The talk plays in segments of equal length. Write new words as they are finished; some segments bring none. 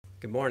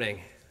Good morning.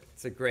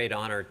 It's a great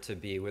honor to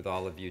be with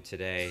all of you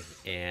today,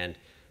 and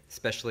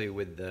especially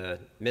with the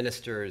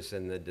ministers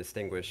and the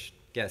distinguished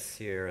guests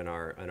here and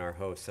our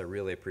hosts. I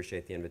really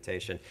appreciate the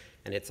invitation.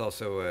 And it's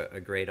also a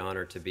great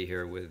honor to be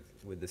here with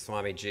the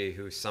Swamiji,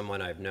 who's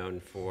someone I've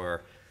known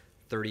for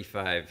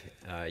 35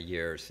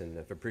 years, and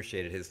I've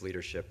appreciated his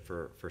leadership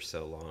for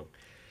so long.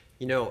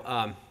 You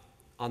know,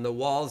 on the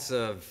walls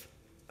of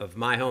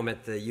my home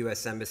at the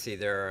U.S. Embassy,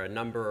 there are a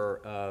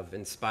number of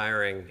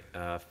inspiring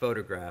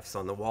photographs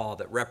on the wall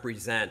that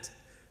represent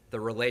the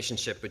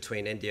relationship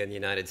between India and the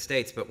United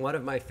States. But one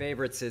of my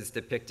favorites is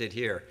depicted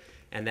here,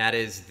 and that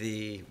is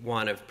the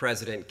one of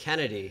President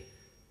Kennedy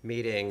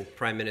meeting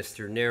Prime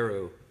Minister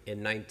Nehru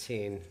in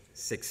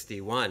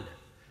 1961.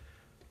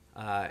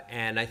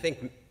 And I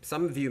think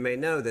some of you may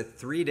know that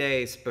 3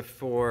 days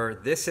before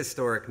this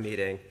historic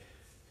meeting,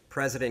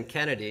 President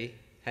Kennedy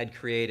had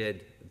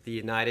created the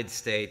United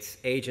States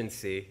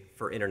Agency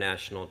for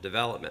International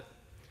Development.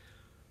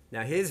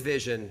 Now, his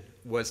vision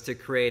was to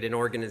create an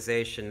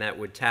organization that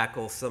would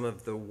tackle some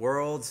of the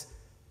world's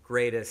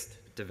greatest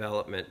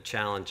development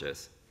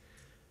challenges.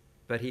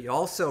 But he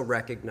also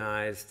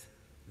recognized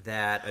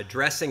that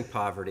addressing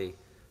poverty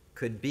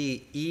could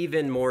be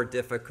even more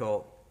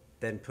difficult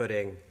than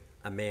putting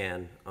a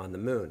man on the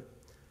moon.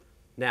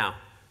 Now,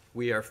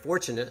 we are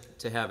fortunate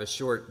to have a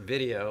short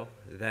video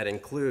that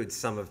includes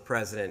some of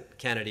President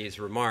Kennedy's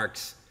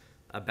remarks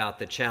about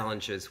the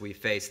challenges we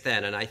faced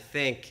then, and I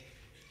think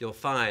you'll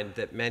find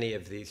that many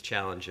of these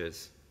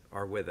challenges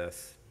are with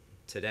us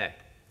today.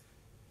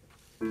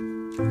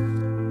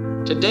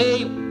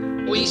 Today,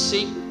 we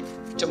seek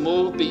to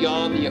move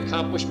beyond the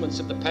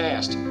accomplishments of the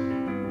past,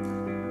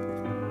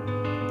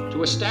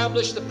 to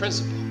establish the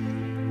principle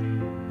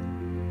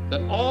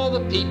that all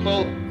the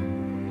people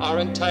are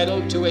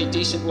entitled to a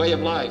decent way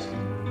of life.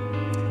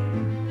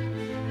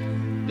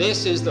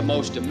 This is the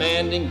most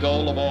demanding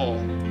goal of all.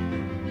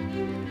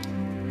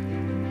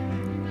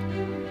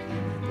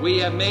 We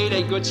have made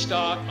a good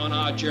start on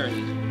our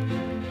journey,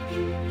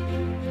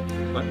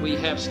 but we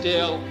have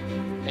still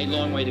a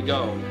long way to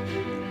go.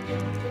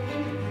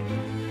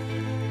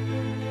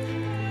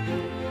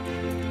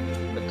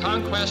 The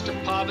conquest of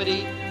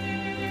poverty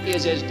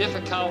is as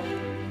difficult,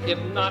 if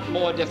not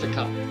more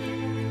difficult,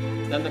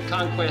 than the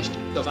conquest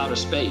of outer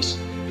space.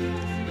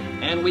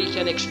 And we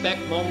can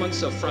expect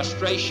moments of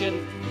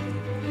frustration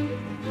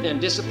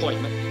and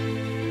disappointment.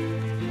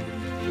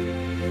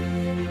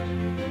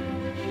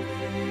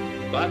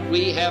 But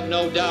we have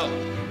no doubt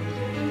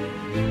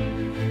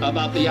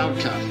about the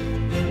outcome.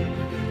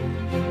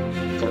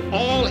 For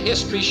all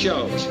history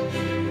shows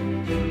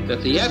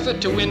that the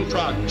effort to win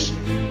progress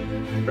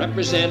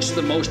represents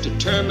the most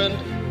determined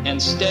and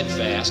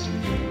steadfast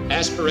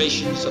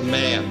aspirations of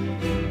man.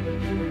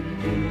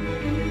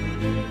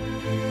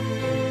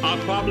 Our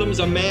problems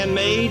are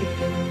man-made,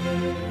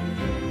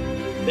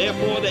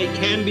 therefore they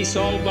can be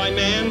solved by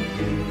man.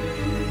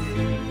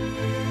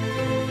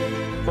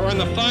 For in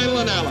the final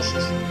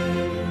analysis,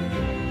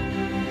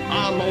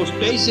 our most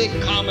basic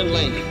common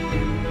link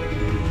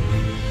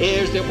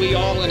is that we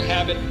all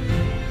inhabit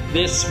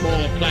this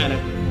small planet.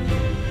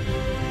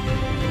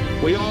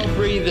 We all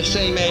breathe the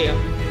same air.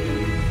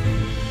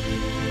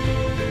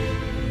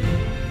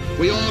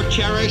 We all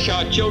cherish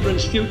our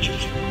children's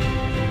futures.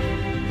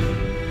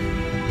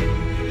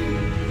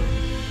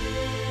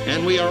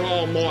 And we are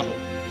all mortal.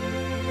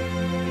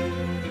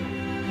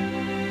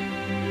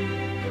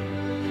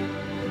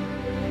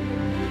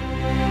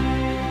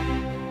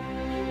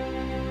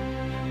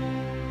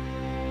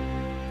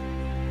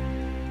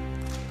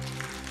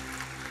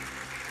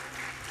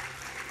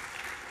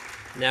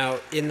 Now,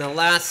 in the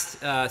last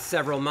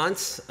several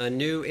months, a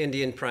new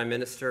Indian Prime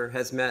Minister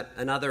has met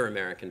another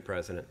American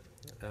president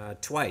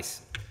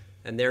twice,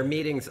 and their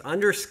meetings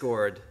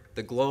underscored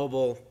the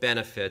global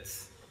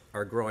benefits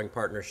our growing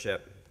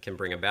partnership can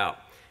bring about.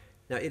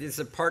 Now, it is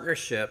a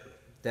partnership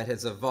that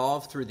has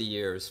evolved through the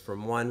years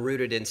from one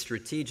rooted in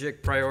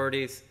strategic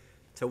priorities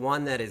to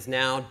one that is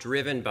now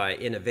driven by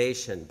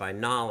innovation, by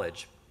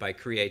knowledge, by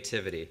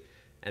creativity,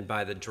 and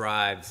by the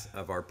drives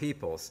of our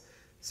peoples.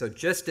 So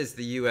just as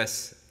the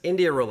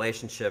U.S.-India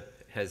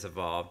relationship has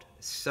evolved,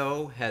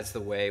 so has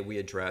the way we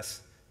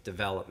address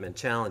development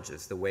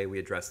challenges, the way we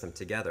address them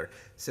together.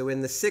 So in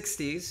the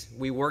 60s,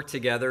 we worked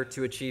together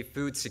to achieve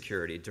food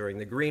security during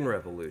the Green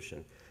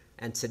Revolution.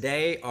 And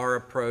today, our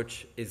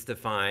approach is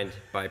defined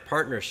by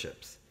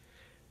partnerships.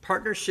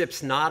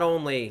 Partnerships not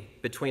only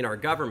between our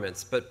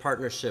governments, but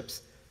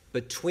partnerships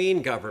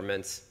between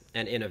governments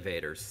and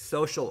innovators,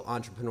 social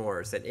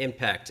entrepreneurs and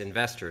impact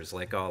investors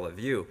like all of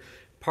you.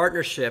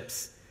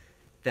 Partnerships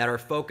that are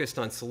focused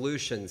on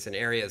solutions in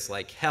areas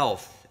like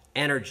health,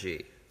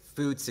 energy,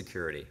 food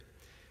security.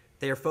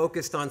 They are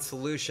focused on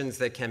solutions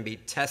that can be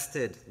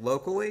tested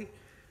locally,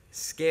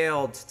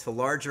 scaled to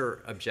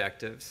larger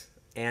objectives,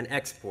 and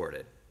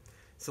exported.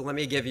 So let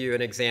me give you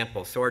an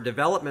example. So our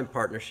development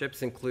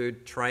partnerships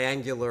include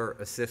triangular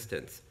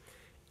assistance.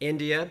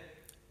 India,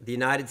 the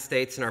United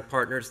States, and our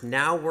partners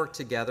now work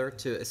together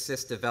to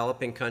assist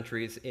developing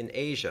countries in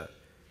Asia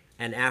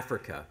and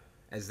Africa,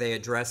 as they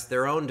address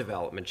their own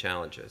development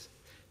challenges.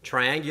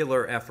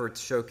 Triangular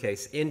efforts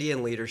showcase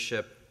Indian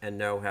leadership and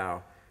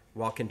know-how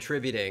while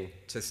contributing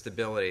to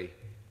stability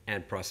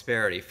and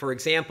prosperity. For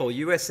example,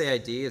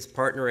 USAID is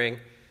partnering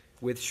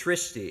with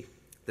Srishti,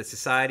 the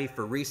Society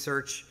for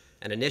Research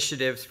and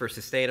Initiatives for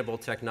Sustainable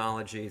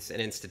Technologies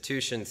and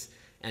Institutions,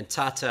 and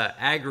Tata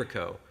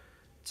Agrico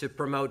to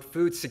promote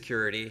food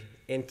security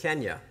in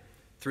Kenya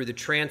through the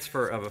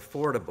transfer of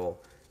affordable,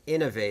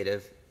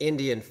 innovative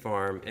Indian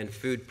farm and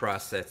food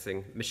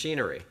processing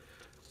machinery.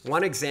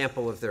 One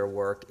example of their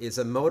work is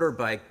a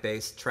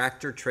motorbike-based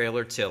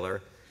tractor-trailer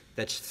tiller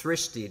that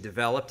Srishti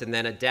developed and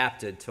then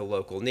adapted to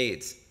local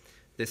needs.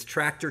 This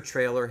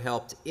tractor-trailer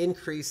helped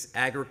increase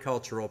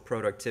agricultural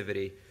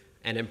productivity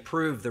and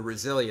improve the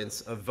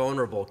resilience of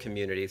vulnerable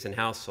communities and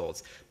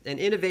households. And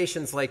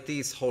innovations like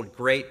these hold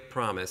great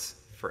promise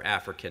for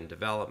African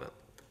development.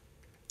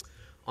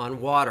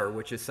 On water,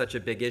 which is such a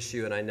big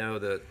issue, and I know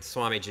that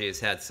Swamiji has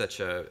had such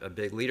a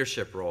big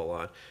leadership role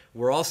on,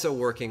 we're also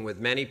working with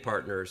many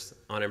partners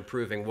on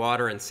improving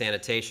water and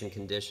sanitation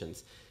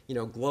conditions. You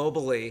know,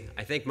 globally,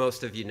 I think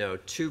most of you know,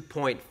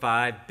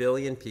 2.5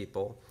 billion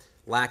people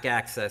lack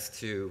access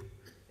to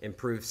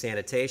improved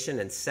sanitation,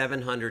 and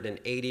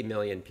 780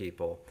 million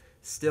people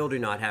still do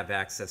not have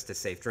access to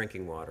safe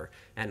drinking water.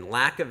 And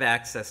lack of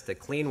access to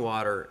clean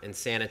water and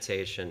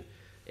sanitation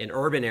in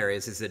urban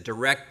areas is a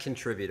direct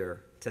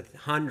contributor to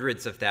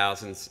hundreds of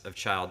thousands of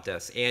child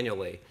deaths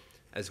annually,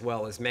 as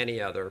well as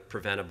many other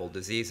preventable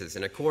diseases.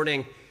 And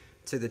according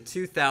to the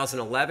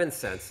 2011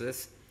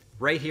 census,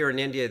 right here in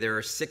India, there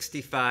are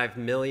 65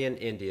 million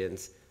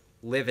Indians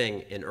living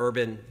in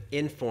urban,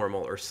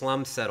 informal, or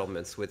slum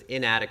settlements with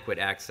inadequate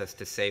access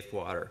to safe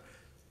water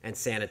and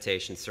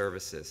sanitation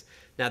services.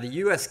 Now, the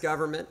US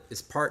government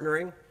is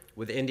partnering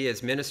with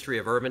India's Ministry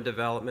of Urban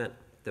Development,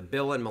 the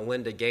Bill and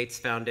Melinda Gates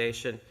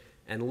Foundation,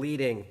 and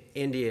leading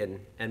Indian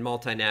and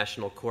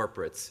multinational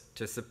corporates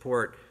to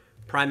support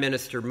Prime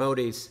Minister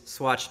Modi's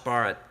Swachh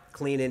Bharat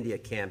Clean India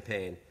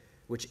campaign,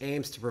 which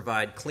aims to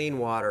provide clean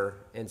water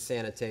and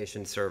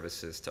sanitation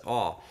services to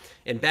all.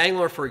 In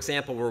Bangalore, for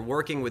example, we're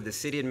working with the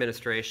city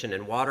administration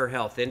and Water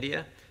Health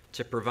India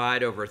to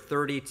provide over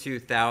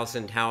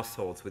 32,000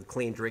 households with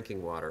clean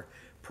drinking water.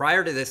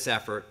 Prior to this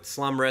effort,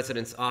 slum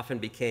residents often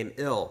became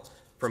ill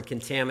from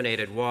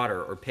contaminated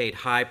water or paid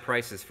high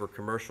prices for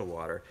commercial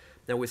water.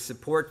 Now, with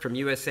support from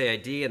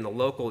USAID and the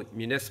local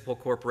municipal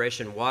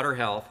corporation, Water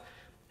Health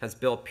has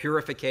built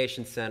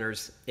purification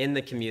centers in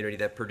the community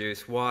that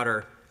produce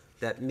water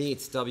that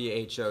meets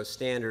WHO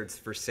standards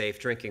for safe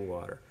drinking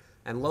water.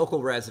 And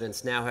local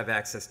residents now have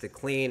access to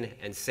clean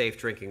and safe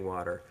drinking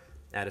water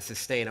at a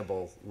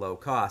sustainable low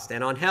cost.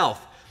 And on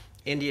health,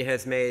 India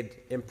has made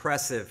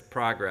impressive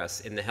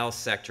progress in the health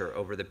sector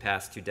over the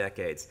past 2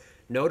 decades.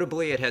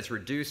 Notably, it has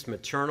reduced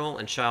maternal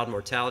and child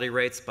mortality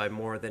rates by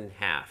more than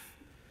half.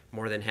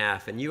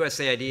 And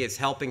USAID is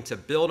helping to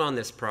build on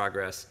this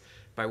progress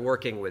by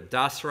working with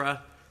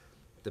Dasra,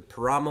 the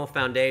Piramal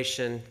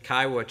Foundation,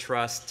 Kaiwa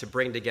Trust to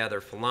bring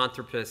together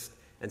philanthropists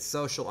and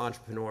social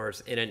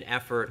entrepreneurs in an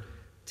effort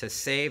to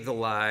save the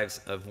lives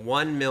of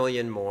 1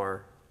 million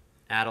more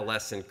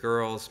adolescent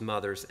girls,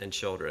 mothers, and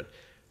children.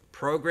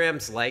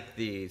 Programs like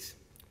these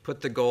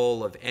put the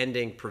goal of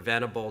ending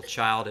preventable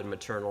child and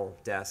maternal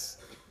deaths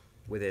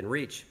within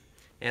reach.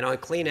 And on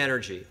clean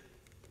energy,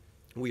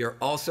 we are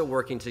also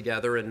working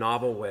together in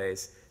novel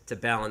ways to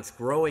balance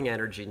growing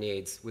energy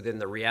needs within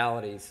the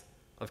realities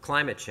of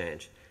climate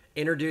change.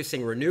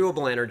 Introducing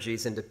renewable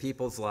energies into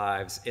people's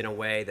lives in a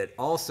way that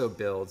also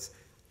builds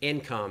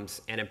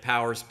incomes and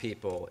empowers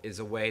people is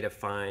a way to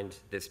find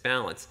this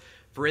balance.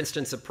 For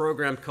instance, a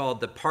program called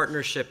the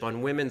Partnership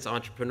on Women's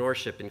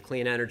Entrepreneurship in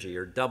Clean Energy,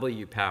 or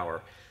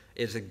W-Power,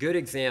 is a good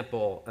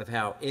example of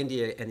how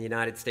India and the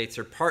United States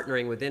are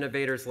partnering with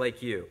innovators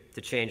like you to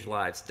change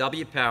lives.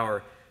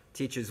 W-Power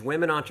teaches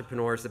women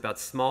entrepreneurs about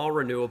small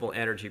renewable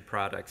energy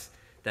products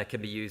that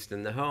can be used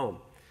in the home.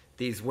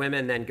 These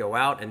women then go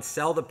out and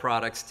sell the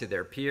products to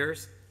their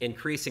peers,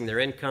 increasing their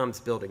incomes,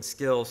 building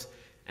skills,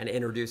 and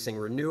introducing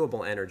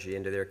renewable energy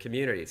into their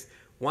communities.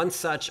 One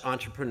such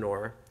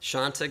entrepreneur,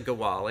 Shanta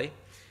Gawali,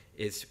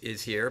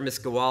 is here. Ms.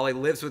 Gawali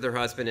lives with her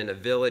husband in a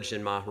village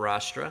in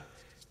Maharashtra.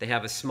 They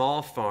have a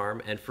small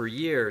farm, and for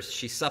years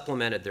she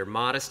supplemented their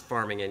modest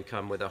farming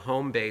income with a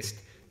home-based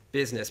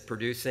business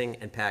producing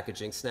and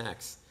packaging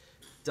snacks.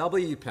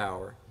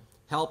 W-Power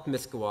helped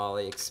Ms.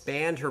 Gawali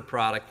expand her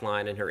product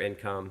line and her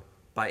income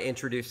by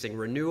introducing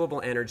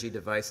renewable energy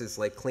devices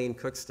like clean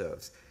cook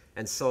stoves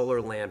and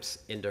solar lamps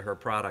into her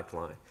product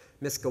line.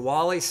 Ms.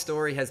 Gawali's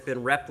story has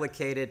been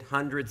replicated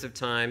hundreds of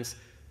times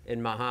in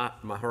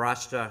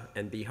Maharashtra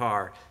and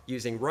Bihar.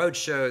 Using road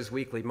shows,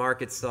 weekly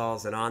market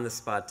stalls, and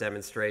on-the-spot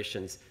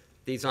demonstrations,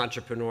 these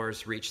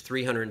entrepreneurs reached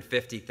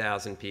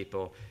 350,000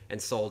 people and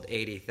sold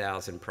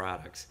 80,000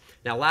 products.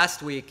 Now,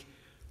 last week,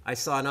 I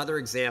saw another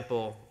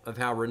example of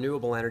how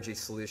renewable energy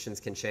solutions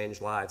can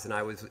change lives, and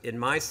I was in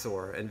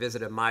Mysore and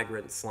visited a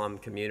migrant slum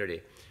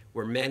community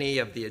where many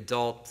of the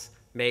adults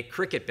make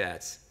cricket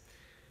bats.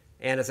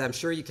 And as I'm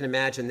sure you can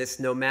imagine, this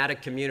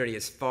nomadic community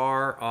is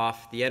far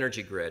off the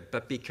energy grid.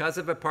 But because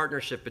of a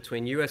partnership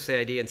between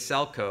USAID and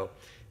Selco,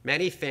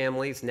 many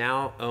families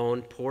now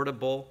own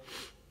portable,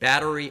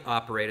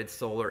 battery-operated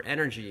solar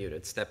energy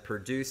units that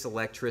produce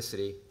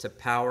electricity to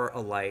power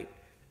a light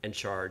and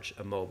charge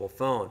a mobile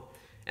phone.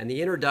 And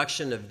the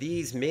introduction of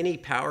these mini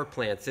power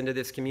plants into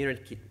this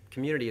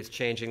community is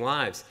changing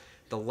lives.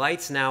 The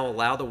lights now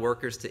allow the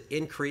workers to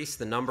increase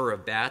the number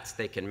of bats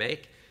they can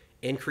make,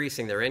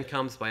 increasing their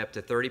incomes by up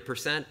to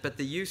 30%, but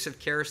the use of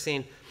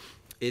kerosene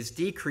is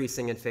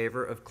decreasing in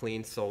favor of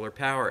clean solar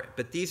power.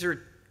 But these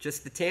are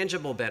just the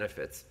tangible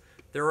benefits.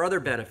 There are other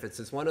benefits.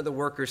 As one of the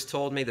workers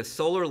told me, the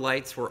solar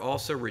lights were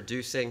also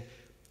reducing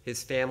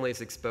his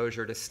family's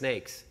exposure to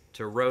snakes,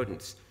 to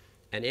rodents,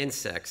 and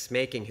insects,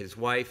 making his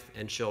wife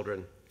and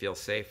children feel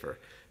safer.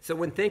 So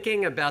when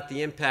thinking about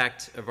the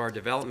impact of our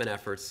development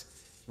efforts,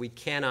 we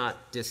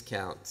cannot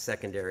discount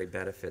secondary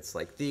benefits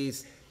like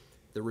these.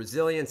 The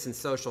resilience and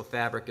social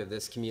fabric of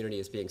this community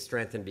is being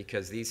strengthened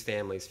because these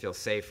families feel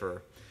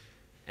safer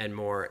and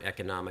more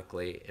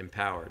economically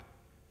empowered.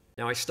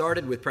 Now, I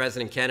started with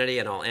President Kennedy,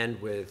 and I'll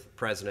end with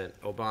President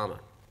Obama.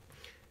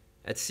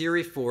 At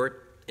Siri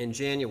Fort in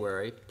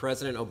January,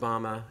 President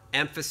Obama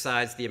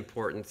emphasized the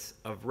importance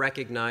of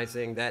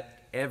recognizing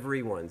that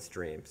everyone's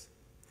dreams,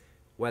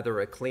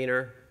 whether a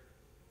cleaner,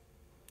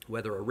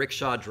 whether a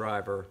rickshaw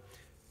driver,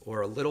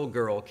 or a little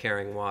girl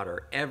carrying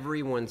water,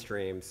 everyone's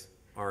dreams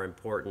are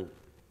important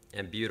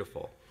and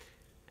beautiful.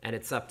 And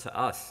it's up to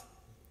us,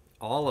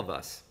 all of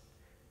us,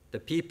 the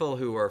people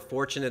who are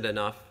fortunate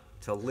enough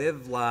to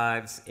live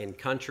lives in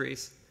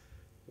countries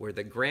where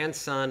the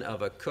grandson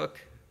of a cook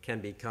can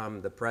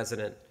become the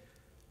president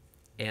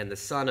and the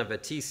son of a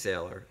tea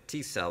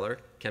seller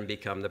can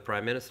become the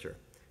prime minister.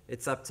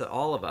 It's up to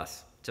all of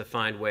us to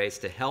find ways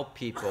to help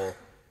people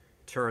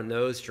turn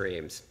those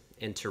dreams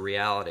into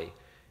reality.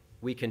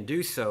 We can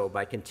do so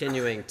by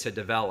continuing to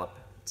develop,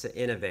 to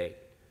innovate,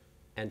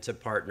 and to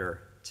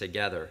partner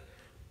together.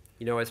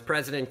 You know, as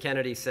President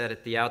Kennedy said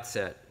at the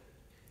outset,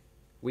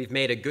 we've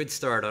made a good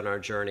start on our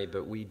journey,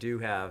 but we do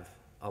have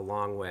a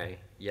long way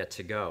yet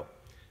to go.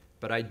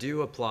 But I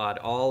do applaud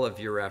all of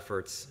your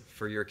efforts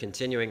for your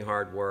continuing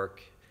hard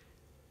work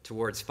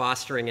towards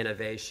fostering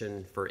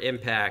innovation for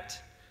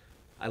impact.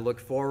 I look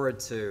forward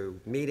to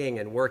meeting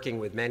and working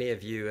with many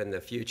of you in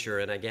the future.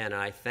 And again,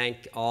 I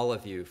thank all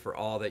of you for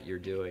all that you're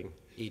doing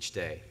each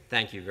day.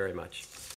 Thank you very much.